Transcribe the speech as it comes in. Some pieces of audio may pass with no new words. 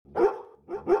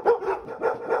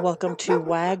Welcome to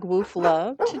Wag Woof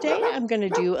Love. Today I'm going to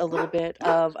do a little bit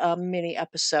of a mini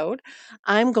episode.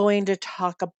 I'm going to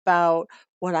talk about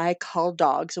what I call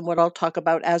dogs and what I'll talk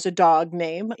about as a dog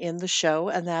name in the show,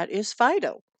 and that is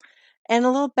Fido. And a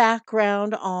little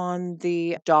background on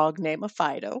the dog name of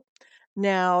Fido.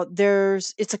 Now,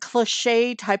 it's a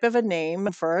cliche type of a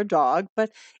name for a dog, but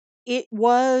it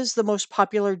was the most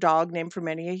popular dog name for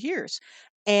many a years.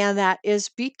 And that is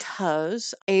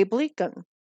because Abe Lincoln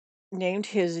named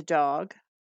his dog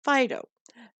Fido.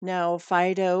 Now,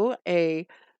 Fido, a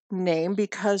name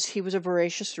because he was a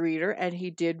voracious reader and he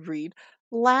did read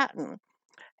Latin,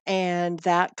 and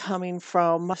that coming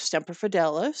from Semper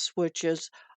Fidelis, which is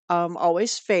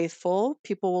always faithful.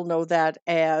 People will know that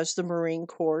as the Marine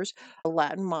Corps'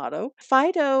 Latin motto.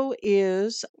 Fido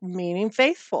is meaning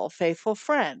faithful, faithful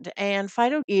friend, and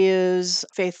Fido is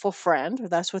faithful friend.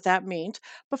 That's what that means.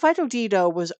 But Fido Dido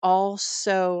was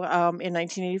also in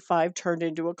 1985 turned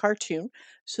into a cartoon,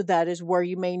 so that is where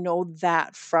you may know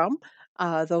that from.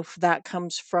 Though that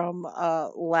comes from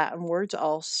Latin words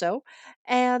also.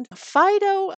 And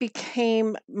Fido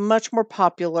became much more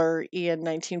popular in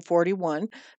 1941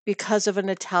 because of an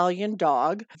Italian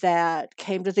dog that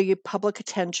came to the public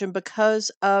attention because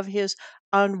of his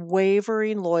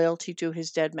unwavering loyalty to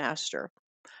his dead master.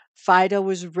 Fido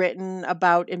was written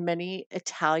about in many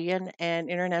Italian and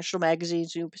international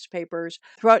magazines, newspapers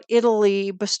throughout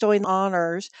Italy, bestowing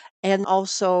honors and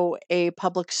also a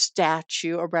public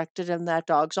statue erected in that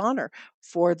dog's honor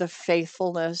for the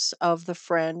faithfulness of the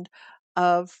friend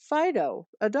of Fido,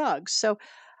 a dog. So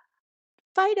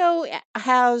Fido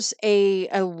has a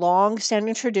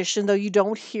long-standing tradition, though you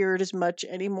don't hear it as much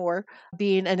anymore,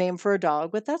 being a name for a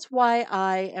dog. But that's why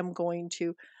I am going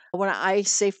to, when I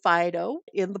say Fido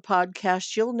in the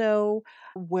podcast, you'll know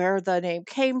where the name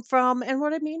came from and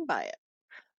what I mean by it.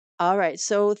 All right.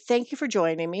 So thank you for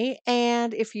joining me.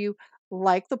 And if you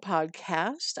like the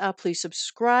podcast, please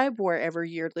subscribe wherever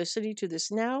you're listening to this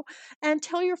now and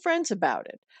tell your friends about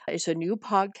it. It's a new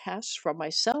podcast from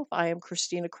myself. I am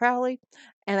Christina Crowley,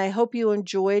 and I hope you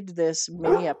enjoyed this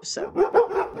mini episode.